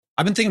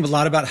I've been thinking a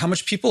lot about how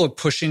much people are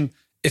pushing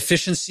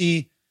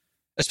efficiency,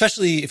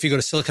 especially if you go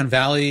to Silicon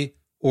Valley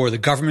or the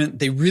government.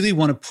 They really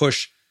want to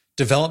push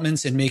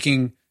developments in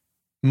making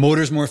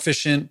motors more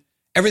efficient,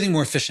 everything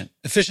more efficient.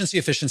 Efficiency,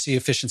 efficiency,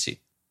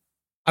 efficiency.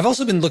 I've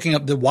also been looking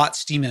up the Watt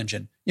steam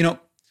engine.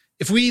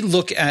 If we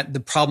look at the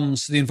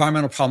problems, the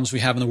environmental problems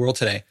we have in the world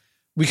today,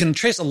 we can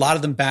trace a lot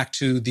of them back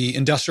to the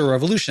Industrial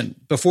Revolution.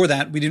 Before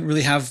that, we didn't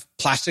really have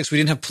plastics, we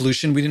didn't have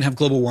pollution, we didn't have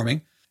global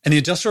warming. And the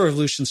Industrial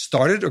Revolution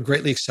started or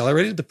greatly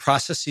accelerated the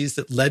processes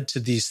that led to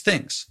these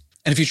things.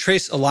 And if you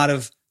trace a lot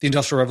of the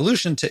Industrial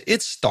Revolution to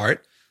its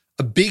start,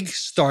 a big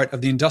start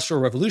of the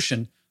Industrial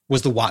Revolution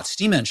was the Watt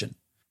steam engine.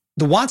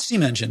 The Watt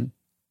steam engine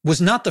was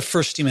not the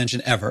first steam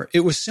engine ever. It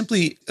was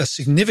simply a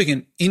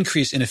significant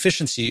increase in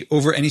efficiency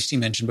over any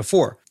steam engine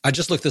before. I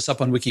just looked this up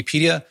on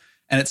Wikipedia,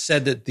 and it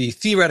said that the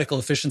theoretical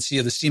efficiency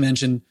of the steam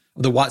engine,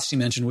 of the Watt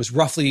steam engine, was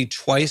roughly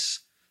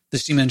twice the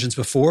steam engines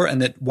before,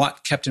 and that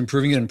Watt kept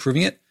improving it and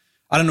improving it.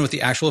 I don't know what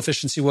the actual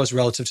efficiency was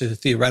relative to the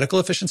theoretical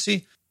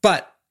efficiency,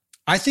 but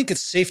I think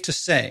it's safe to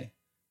say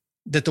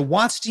that the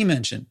Watt steam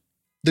engine,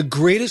 the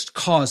greatest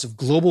cause of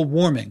global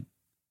warming,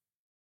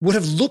 would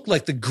have looked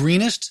like the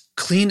greenest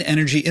clean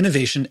energy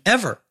innovation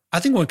ever. I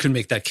think one could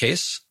make that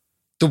case.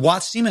 The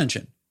Watt steam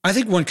engine. I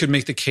think one could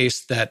make the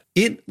case that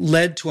it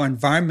led to our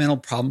environmental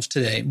problems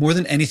today more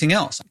than anything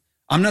else.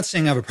 I'm not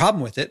saying I have a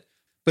problem with it,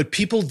 but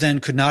people then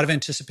could not have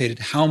anticipated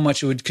how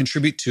much it would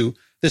contribute to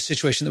the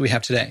situation that we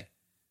have today.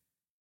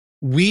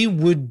 We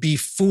would be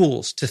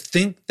fools to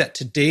think that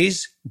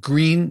today's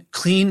green,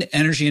 clean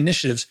energy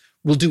initiatives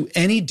will do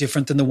any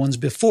different than the ones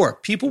before.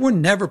 People were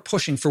never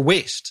pushing for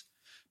waste.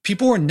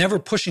 People were never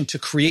pushing to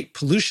create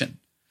pollution.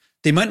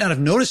 They might not have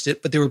noticed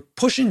it, but they were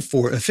pushing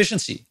for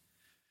efficiency.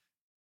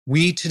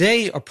 We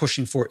today are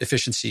pushing for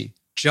efficiency,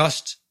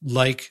 just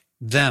like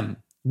them.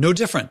 No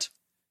different.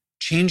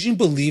 Changing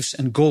beliefs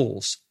and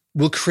goals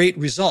will create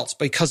results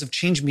because of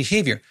changing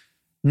behavior.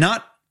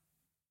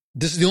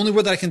 This is the only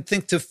word that I can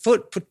think to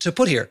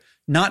put here,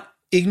 not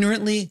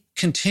ignorantly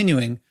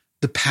continuing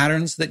the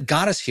patterns that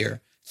got us here,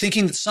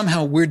 thinking that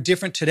somehow we're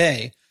different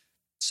today,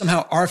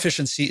 somehow our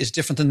efficiency is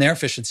different than their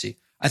efficiency.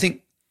 I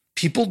think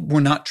people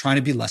were not trying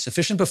to be less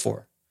efficient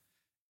before.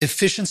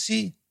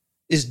 Efficiency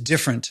is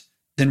different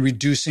than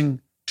reducing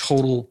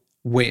total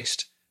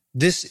waste.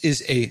 This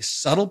is a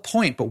subtle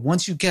point, but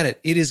once you get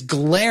it, it is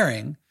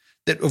glaring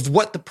that of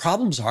what the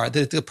problems are,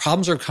 that the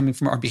problems are coming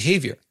from our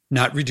behavior,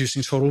 not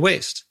reducing total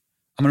waste.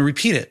 I'm going to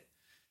repeat it.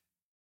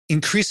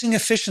 Increasing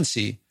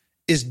efficiency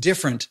is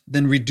different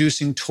than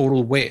reducing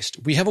total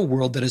waste. We have a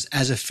world that is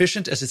as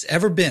efficient as it's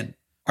ever been.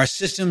 Our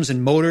systems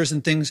and motors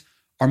and things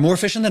are more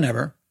efficient than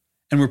ever,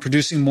 and we're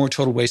producing more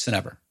total waste than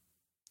ever.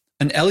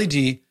 An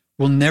LED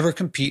will never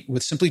compete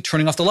with simply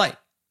turning off the light.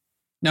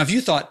 Now, if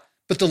you thought,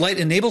 but the light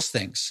enables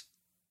things,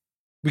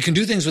 we can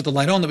do things with the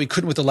light on that we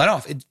couldn't with the light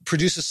off. It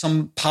produces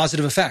some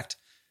positive effect.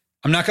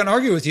 I'm not going to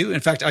argue with you.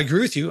 In fact, I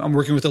agree with you. I'm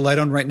working with the light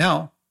on right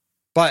now.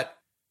 But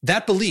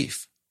that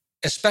belief,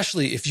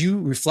 especially if you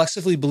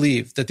reflexively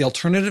believe that the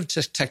alternative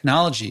to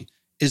technology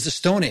is the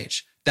Stone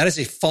Age, that is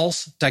a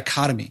false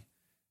dichotomy.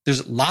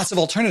 There's lots of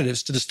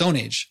alternatives to the Stone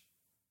Age.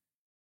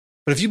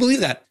 But if you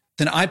believe that,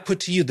 then I put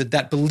to you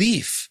that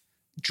belief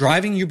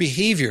driving your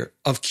behavior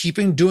of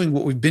doing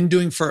what we've been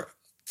doing for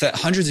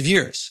hundreds of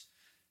years,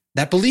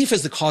 that belief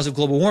is the cause of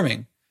global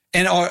warming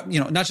and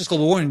not just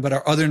global warming, but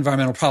our other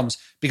environmental problems,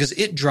 because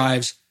it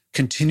drives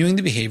continuing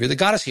the behavior that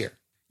got us here.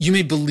 You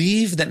may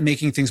believe that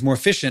making things more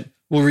efficient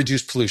will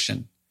reduce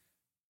pollution,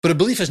 but a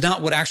belief is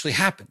not what actually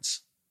happens.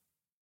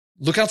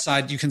 Look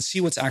outside, you can see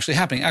what's actually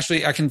happening.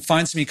 Actually, I can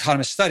find some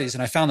economist studies,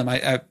 and I found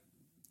them.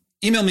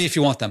 Email me if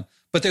you want them,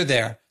 but they're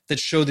there, that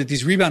show that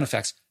these rebound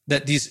effects,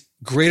 that these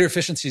greater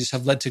efficiencies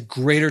have led to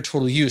greater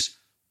total use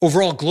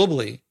overall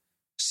globally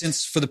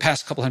for the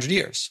past couple hundred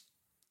years.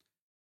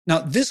 Now,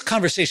 this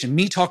conversation,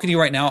 me talking to you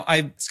right now,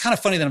 it's kind of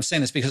funny that I'm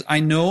saying this because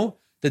I know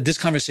that this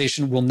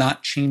conversation will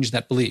not change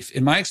that belief.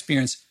 In my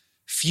experience,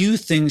 few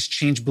things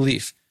change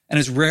belief, and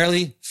it's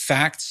rarely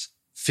facts,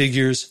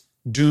 figures,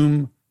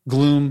 doom,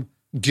 gloom,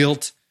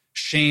 guilt,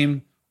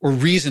 shame, or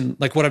reason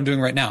like what I'm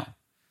doing right now.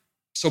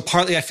 So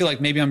partly I feel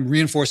like maybe I'm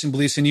reinforcing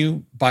beliefs in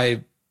you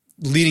by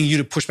leading you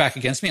to push back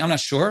against me. I'm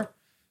not sure,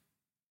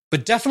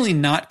 but definitely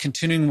not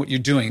continuing what you're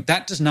doing.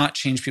 That does not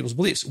change people's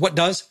beliefs. What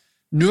does?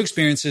 New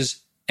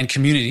experiences and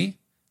community.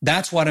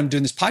 That's what I'm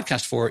doing this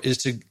podcast for, is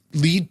to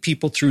lead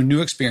people through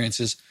new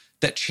experiences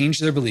that change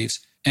their beliefs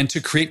and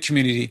to create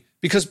community,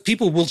 because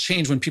people will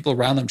change when people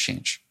around them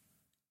change.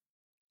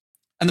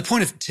 And the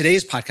point of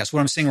today's podcast, what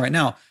I'm saying right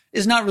now,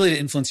 is not really to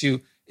influence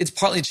you. It's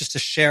partly just to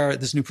share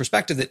this new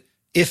perspective that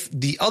if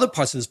the other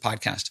parts of this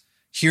podcast,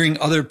 hearing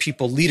other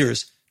people,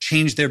 leaders,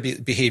 change their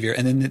behavior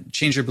and then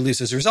change their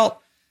beliefs as a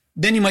result,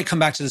 then you might come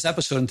back to this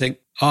episode and think,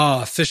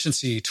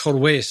 efficiency, total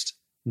waste,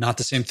 not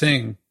the same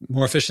thing.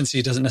 More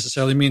efficiency doesn't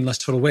necessarily mean less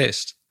total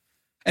waste.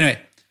 Anyway,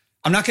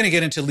 I'm not going to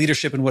get into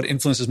leadership and what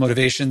influences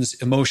motivations,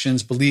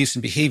 emotions, beliefs,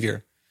 and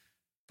behavior.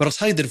 But I'll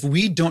tell you that if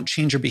we don't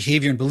change our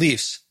behavior and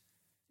beliefs,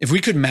 if we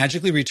could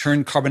magically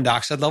return carbon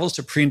dioxide levels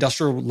to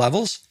pre-industrial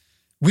levels,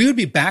 We would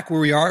be back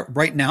where we are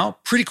right now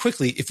pretty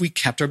quickly if we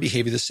kept our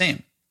behavior the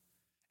same.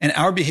 And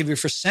our behavior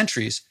for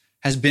centuries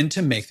has been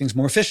to make things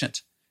more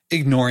efficient,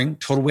 ignoring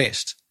total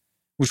waste,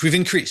 which we've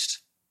increased.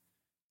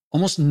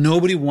 Almost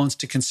nobody wants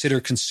to consider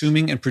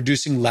consuming and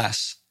producing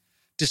less,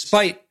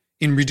 despite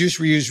in reduce,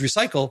 reuse,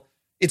 recycle,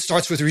 it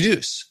starts with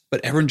reduce,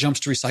 but everyone jumps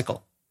to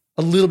recycle.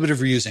 A little bit of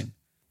reusing.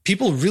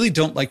 People really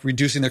don't like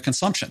reducing their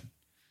consumption.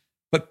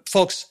 But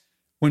folks,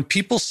 when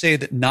people say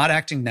that not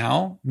acting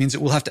now means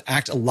that we'll have to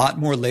act a lot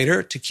more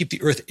later to keep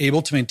the earth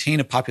able to maintain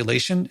a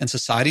population and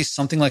society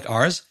something like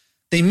ours,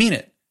 they mean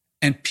it.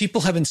 And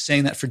people have been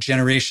saying that for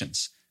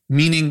generations,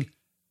 meaning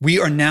we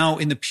are now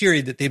in the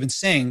period that they've been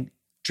saying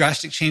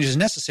drastic change is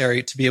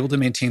necessary to be able to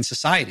maintain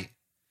society.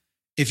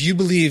 If you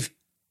believe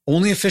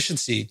only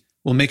efficiency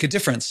will make a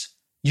difference,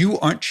 you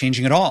aren't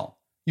changing at all.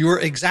 You are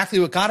exactly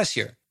what got us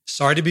here.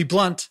 Sorry to be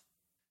blunt.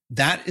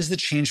 That is the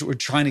change that we're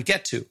trying to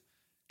get to.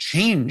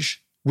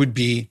 Change would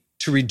be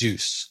to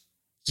reduce.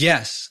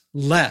 Yes,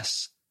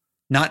 less.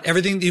 Not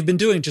everything that you've been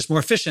doing, just more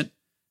efficient.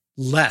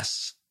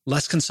 Less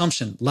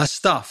consumption, less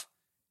stuff,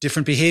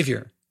 different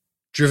behavior,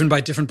 driven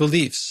by different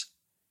beliefs.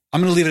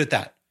 I'm going to leave it at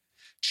that.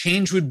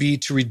 Change would be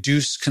to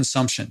reduce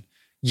consumption.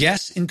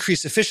 Yes,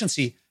 increase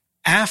efficiency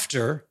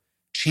after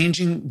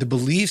changing the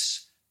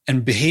beliefs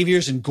and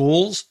behaviors and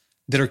goals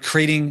that are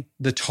creating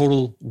the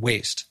total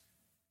waste.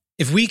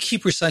 If we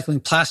keep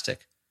recycling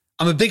plastic,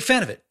 I'm a big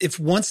fan of it. If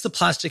once the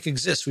plastic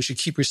exists, we should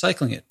keep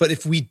recycling it. But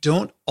if we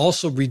don't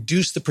also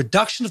reduce the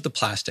production of the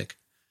plastic,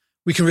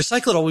 we can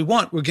recycle it all we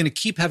want. We're going to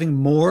keep having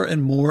more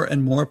and more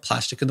and more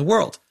plastic in the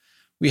world.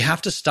 We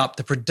have to stop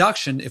the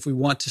production if we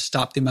want to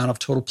stop the amount of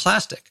total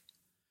plastic.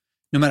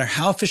 No matter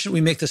how efficient we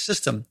make the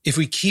system, if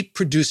we keep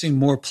producing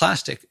more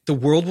plastic, the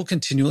world will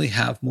continually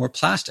have more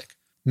plastic.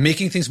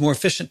 Making things more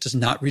efficient does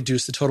not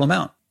reduce the total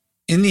amount.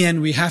 In the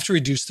end, we have to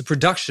reduce the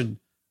production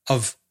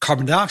of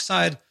carbon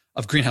dioxide,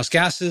 of greenhouse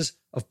gases,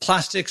 of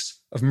plastics,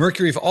 of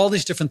mercury, of all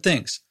these different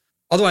things.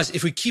 Otherwise,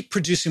 if we keep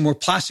producing more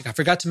plastic, I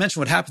forgot to mention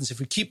what happens if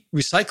we keep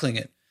recycling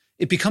it,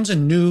 it becomes a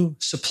new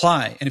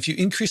supply. And if you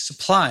increase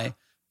supply,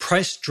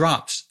 price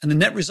drops. And the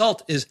net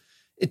result is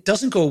it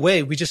doesn't go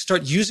away. We just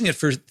start using it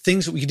for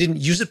things that we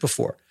didn't use it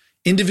before.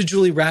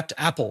 Individually wrapped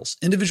apples,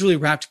 individually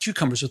wrapped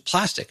cucumbers with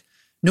plastic.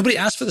 Nobody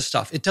asked for the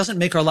stuff. It doesn't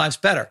make our lives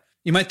better.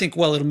 You might think,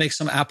 well, it'll make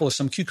some apple or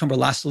some cucumber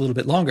last a little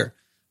bit longer.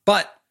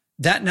 But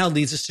that now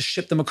leads us to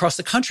ship them across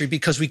the country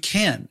because we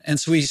can. And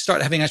so we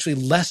start having actually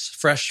less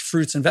fresh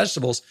fruits and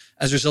vegetables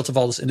as a result of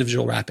all this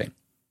individual wrapping.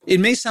 It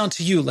may sound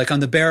to you like I'm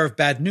the bearer of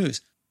bad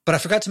news, but I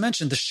forgot to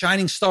mention the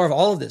shining star of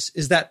all of this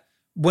is that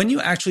when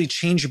you actually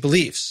change your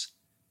beliefs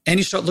and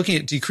you start looking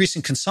at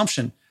decreasing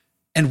consumption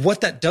and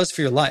what that does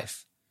for your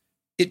life,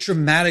 it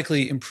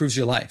dramatically improves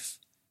your life.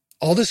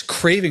 All this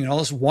craving and all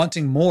this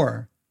wanting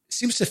more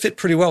seems to fit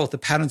pretty well with the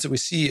patterns that we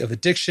see of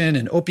addiction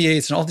and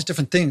opiates and all these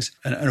different things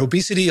and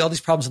obesity, all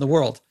these problems in the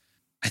world.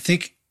 I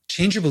think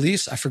change your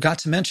beliefs. I forgot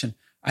to mention,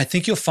 I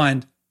think you'll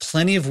find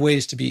plenty of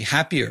ways to be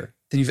happier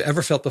than you've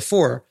ever felt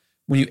before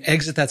when you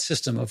exit that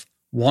system of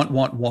want,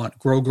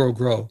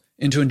 grow,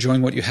 into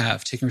enjoying what you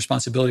have, taking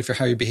responsibility for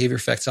how your behavior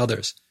affects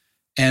others,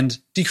 and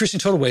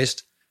decreasing total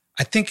waste.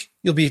 I think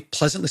you'll be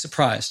pleasantly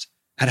surprised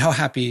at how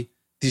happy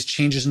these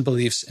changes in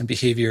beliefs and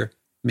behavior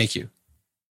make you.